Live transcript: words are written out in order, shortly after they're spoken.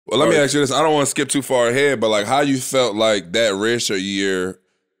Well, let me ask you this. I don't want to skip too far ahead, but like how you felt like that redshirt year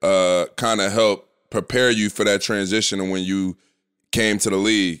kind of helped prepare you for that transition when you came to the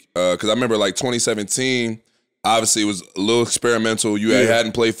league. Because I remember like 2017, obviously it was a little experimental. You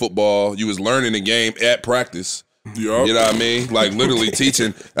hadn't played football. You was learning the game at practice. Yep. You know what I mean? Like literally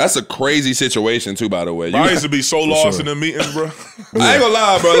teaching. That's a crazy situation too, by the way. I used to be so lost in the meetings, bro. I ain't gonna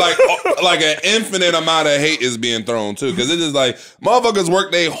lie, bro. Like an infinite amount of hate is being thrown too, because it's just like motherfuckers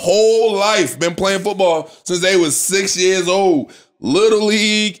work their whole life, been playing football since they was 6 years old. Little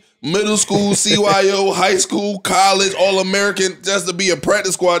league, middle school, CYO, high school, college, All-American, just to be a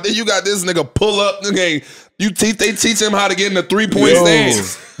practice squad. Then you got this nigga pull up. Okay, they teach him how to get in the 3-point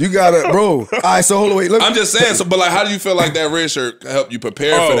stance. You got it, bro. All right, so hold on, wait. I'm just saying. So, but like, how do you feel like that red shirt helped you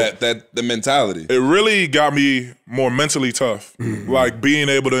prepare for the mentality? It really got me more mentally tough. Like being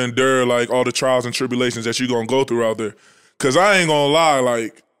able to endure like all the trials and tribulations that you're gonna go through out there. Cause I ain't gonna lie,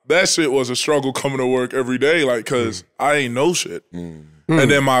 like that shit was a struggle coming to work every day. Like, cause I ain't know shit. And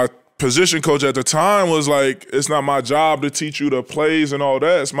then my position coach at the time was like, it's not my job to teach you the plays and all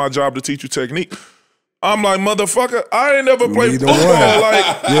that. It's my job to teach you technique. I'm like, motherfucker, I ain't never played football. Like,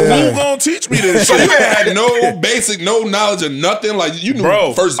 who gonna teach me this? So you ain't had no knowledge of nothing? Like, you knew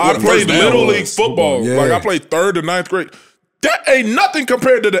I played Little League football. Like, I played 3rd to 9th grade. That ain't nothing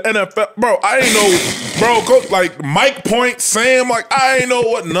compared to the NFL. Bro, I ain't know, coach, like Mike Point, Sam, like, I ain't know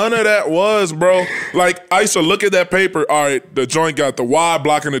what none of that was, bro. Like, I used to look at that paper. All right, the joint got the Y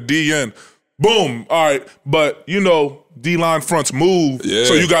blocking the DN. Boom. All right, but, you know, D-line fronts move,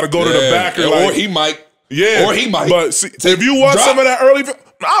 so you got to go to the backer. Or he might. Yeah, or he might. But see, if you want some of that early,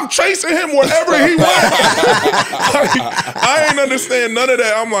 I'm chasing him wherever he went. Like, I ain't understand none of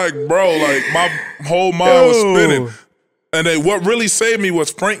that. I'm like, bro, like my whole mind was spinning. And then what really saved me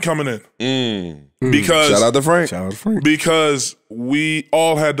was Frank coming in. Because shout out to Frank. Because we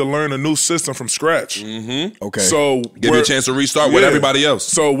all had to learn a new system from scratch. Okay. So give you a chance to restart with everybody else.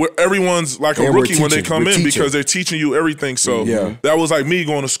 So everyone's like a rookie when they come in because they're teaching you everything. So that was like me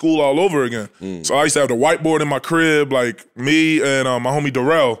going to school all over again. So I used to have the whiteboard in my crib, like me and my homie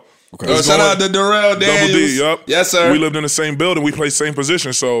Darrell. Okay. Shout out to Darrell Daniels. Double D, yup. Yes, sir. We lived in the same building. We played same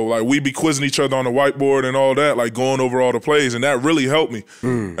position. So, like, we be quizzing each other on the whiteboard and all that, like, going over all the plays. And that really helped me.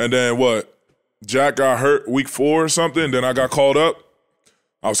 And then, Jack got hurt week 4 or something. Then I got called up.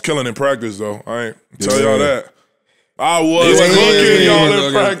 I was killing in practice, though. I ain't tell y'all that. I was cooking y'all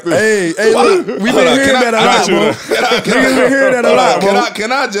in practice. Hey, look, we've been hearing that a lot, bro. We've been hearing that a lot, bro.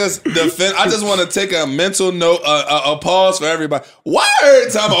 Can I just defend? I just want to take a mental note, a pause for everybody. Why every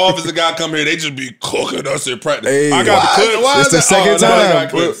time an offensive guy come here, they just be cooking us in practice? Hey, I got the clips. It's the second time.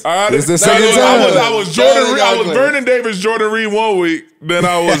 It's the second time. I was Jordan Reed. I was Vernon Davis, Jordan Reed 1 week. Then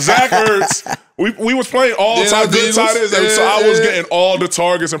I was Zach Ertz. We was playing all time good tight ends, so I was getting all the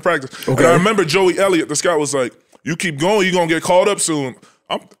targets in practice. Okay. And I remember Joey Elliott, the scout, was like, "You keep going, you're gonna get called up soon."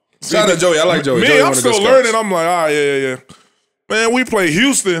 Shout out to Joey. I like Joey. Me, I'm still learning. I'm like, all right, yeah. Man, we play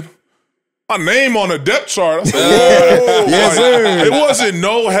Houston. My name on the depth chart. I said, whoa. Yes, sir. It wasn't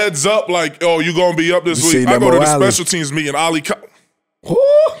no heads up like, oh, you gonna be up this week. I go to the special teams meeting. Alie-Cox.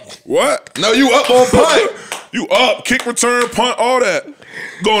 What? No, you up on punt. You up, kick return, punt, all that.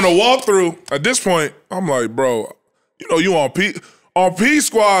 Going to walkthrough. At this point, I'm like, bro, you know you on P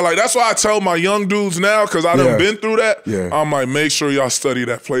squad. Like, that's why I tell my young dudes now, because I done been through that. I'm like, make sure y'all study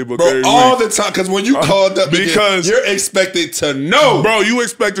that playbook every all week. the time. Because when you called up, because you're expected to know. Bro, you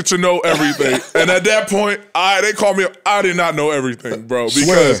expected to know everything. And at that point, they called me up. I did not know everything, bro.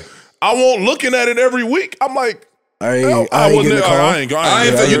 Because I won't looking at it every week. I'm like, I ain't about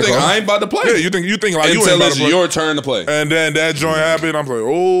to play. Yeah, you think like you ain't about to play. Your turn to play. And then that joint happened. I'm like,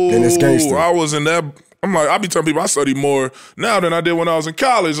 oh, I was in that. I'm like, I be telling people I study more now than I did when I was in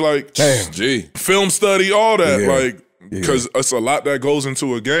college. Like, film study, all that. Like, because it's a lot that goes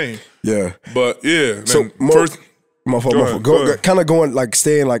into a game. Yeah. But yeah. So first, kind of going like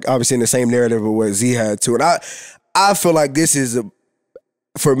staying like obviously in the same narrative of what Z had too. And I feel like this is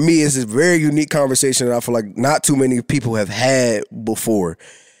for me, it's a very unique conversation that I feel like not too many people have had before.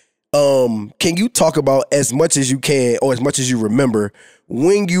 Can you talk about as much as you can or as much as you remember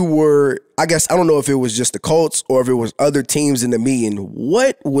when you were, I guess, I don't know if it was just the Colts or if it was other teams in the meeting,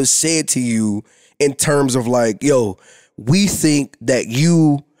 what was said to you in terms of like, yo, we think that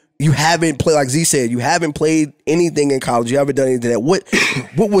you haven't played, like Z said, you haven't played anything in college, you haven't done anything that.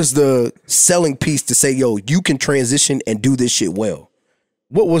 What was the selling piece to say, yo, you can transition and do this shit well?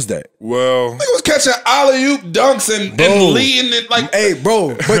 What was that? Well, it was was catching alley-oop dunks and leading it like. Hey,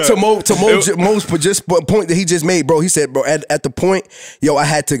 bro. But to Mo's point that he just made, bro. He said, bro, at the point, yo, I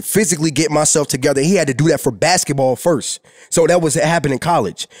had to physically get myself together. He had to do that for basketball first. So that was happening in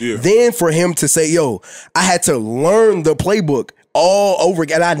college. Yeah. Then for him to say, yo, I had to learn the playbook all over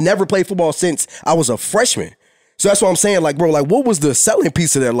again. I never played football since I was a freshman. So that's what I'm saying. Like, bro, like, what was the selling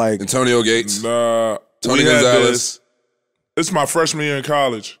piece of that? Like Antonio Gates, Tony Gonzalez. It's my freshman year in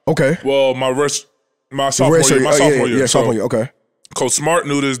college. Okay. Well, my sophomore year. Yeah, sophomore year. Okay. Coach Smart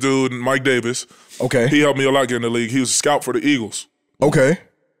knew this dude, Mike Davis. Okay. He helped me a lot get in the league. He was a scout for the Eagles. Okay.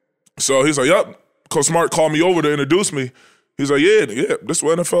 So he's like, "Yep." Coach Smart called me over to introduce me. He's like, "Yeah, this is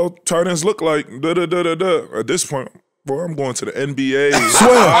what NFL tight ends look like." At this point, boy, I'm going to the NBA.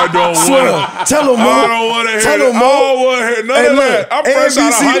 I don't want to. Tell him, Mo. I don't want to hear. Tell him, Mo. I don't want to hear none of that. I'm fresh out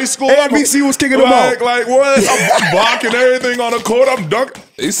of high school. ABC was kicking him out. Like what? I'm blocking everything on the court. I'm dunking.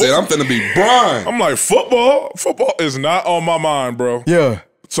 He said, "I'm finna be Brian." I'm like, football is not on my mind, bro. Yeah.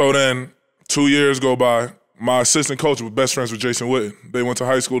 So then 2 years go by. My assistant coach was best friends with Jason Witten. They went to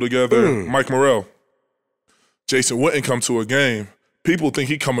high school together. Mike Morrell. Jason Witten come to a game. People think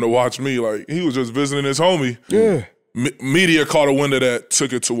he coming to watch me. Like, he was just visiting his homie. Yeah. Media caught a wind of that,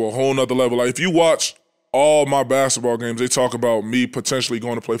 took it to a whole nother level. Like, if you watch all my basketball games, they talk about me potentially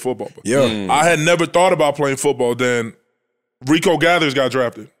going to play football. But Yeah. I had never thought about playing football. Then Rico Gathers got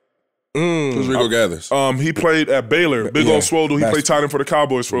drafted. Who's Rico Gathers? He played at Baylor. Big old swole dude. He played tight end for the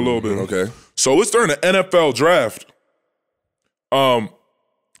Cowboys for a little bit. Okay. So it's during the NFL draft. I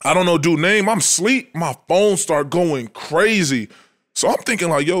don't know dude name. I'm asleep. My phone start going crazy. So I'm thinking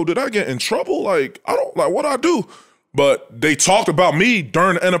like, yo, did I get in trouble? Like, what I do? But they talked about me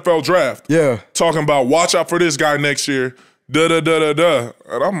during the NFL draft. Yeah. Talking about watch out for this guy next year. Da-da-da-da-da.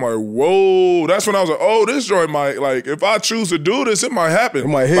 And I'm like, whoa. That's when I was like, oh, this joint might, like, if I choose to do this, it might happen. It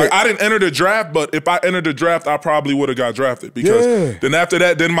might hit. Like, I didn't enter the draft, but if I entered the draft, I probably would have got drafted. Because then after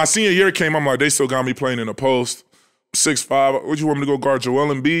that, then my senior year came, I'm like, they still got me playing in the post. 6'5". What you want me to go guard Joel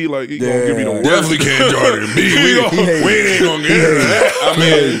Embiid? Like, he gonna give me the worst. Definitely can't guard Embiid. We ain't gonna get into that. I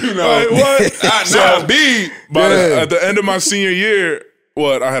mean, you know, like, what? Not Embiid. But at the end of my senior year,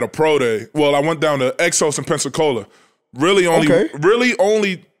 I had a pro day. Well, I went down to Exos in Pensacola. Really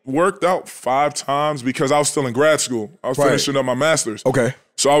only worked out 5 times because I was still in grad school. I was finishing up my master's. Okay.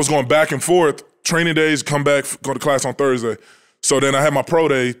 So I was going back and forth, training days, come back, go to class on Thursday. So then I had my pro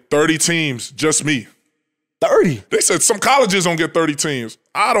day, 30 teams, just me. 30? They said some colleges don't get 30 teams.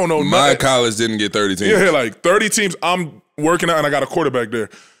 I don't know. My college didn't get 30 teams. Yeah, like 30 teams. I'm working out, and I got a quarterback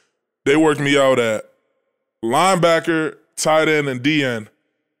there. They worked me out at linebacker, tight end, and DN.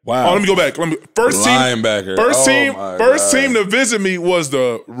 Wow. Oh, let me go back. First team to visit me was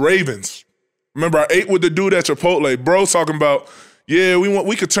the Ravens. Remember, I ate with the dude at Chipotle. Bro talking about, yeah,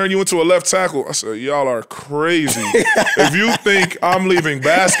 we could turn you into a left tackle. I said, y'all are crazy. If you think I'm leaving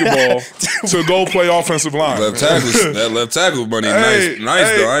basketball to go play offensive line. That left tackle money nice though.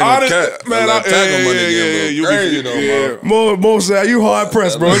 I ain't no cat. Man, that left tackle money getting crazy though, Mo said, you hard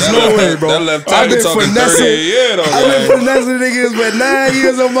pressed, bro. There's no way, bro. That left tackle talking 30 a year though. I've been finessing niggas for 9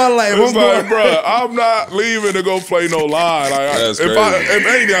 years of my life. It's like, bro, I'm not leaving to go play no line. Like, That's if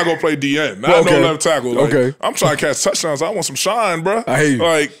anything, I go play DN. Not no left tackle. Like, okay. I'm trying to catch touchdowns. I want some shine, bro. I hear you.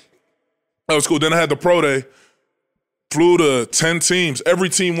 Like, that was cool. Then I had the pro day. Flew to 10 teams. Every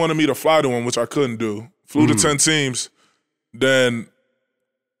team wanted me to fly to one, which I couldn't do. Flew to 10 teams. Then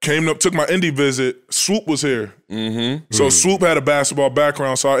came up, took my Indy visit. Swoop was here. So Swoop had a basketball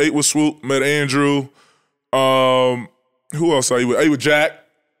background. So I ate with Swoop, met Andrew. Who else I ate with? I ate with Jack.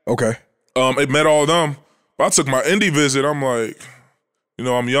 Okay. I met all of them. But I took my Indy visit. I'm like,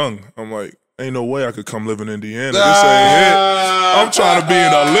 I'm young. I'm like, ain't no way I could come live in Indiana. This ain't it. I'm trying to be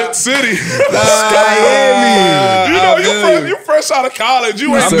in a lit city. Miami. You fresh out of college. I'm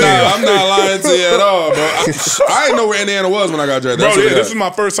not lying to you at all, bro. I didn't know where Indiana was when I got drafted. Bro, this is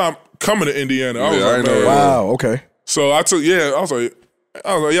my first time coming to Indiana. I was like, man. Wow, okay. So I took, I was like,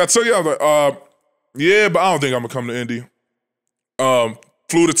 yeah, I took you. I was like, yeah, but I don't think I'm gonna come to Indy.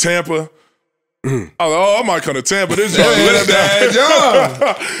 Flew to Tampa. I was like, I might come to Tampa. This job lit down.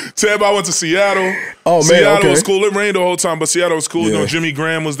 Tampa, I went to Seattle. Oh, man, Seattle was cool. It rained the whole time, but Seattle was cool. Yeah. Jimmy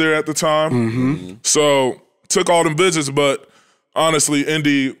Graham was there at the time. So took all them visits, but honestly,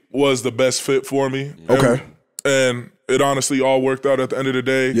 Indy was the best fit for me. Okay. And it honestly all worked out at the end of the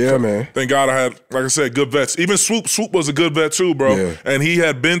day. Yeah, man. Thank God I had, like I said, good vets. Even Swoop was a good vet too, bro. Yeah. And he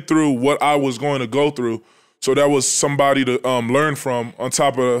had been through what I was going to go through. So that was somebody to learn from on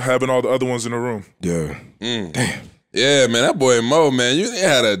top of having all the other ones in the room. Yeah. Damn. Yeah, man, that boy Mo, man, you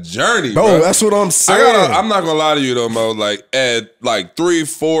had a journey, Bro, bro. that's what I'm saying. I'm not gonna lie to you though, Mo. Like at like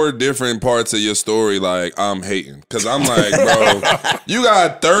 3-4 different parts of your story, like I'm hating, cause I'm like, bro, you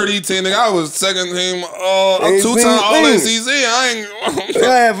got 30 team. Nigga, I was second team, 2-time All ACC.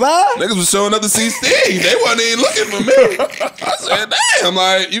 Yeah, Niggas was showing up to see Steve. They wasn't even looking for me. I said, damn,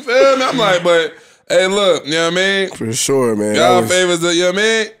 like you feel me? I'm like, but hey, look, you know what I mean? For sure, man. God favors the, you know what I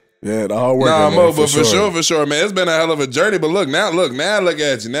mean? Yeah, the hard work. Nah, Mo, but for sure, man. It's been a hell of a journey. But look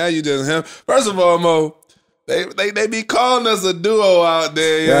at you. Now you just him. First of all, Mo, they be calling us a duo out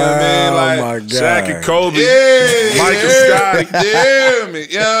there. You know what I mean? Like my God. Shaq and Kobe. Yeah, Mike and Scotty. You hear me?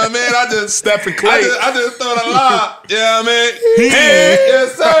 You know what I mean? I just Stephen Clay. I just throw it a lot. You know what I mean? Hey,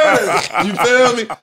 yes, sir. You feel me?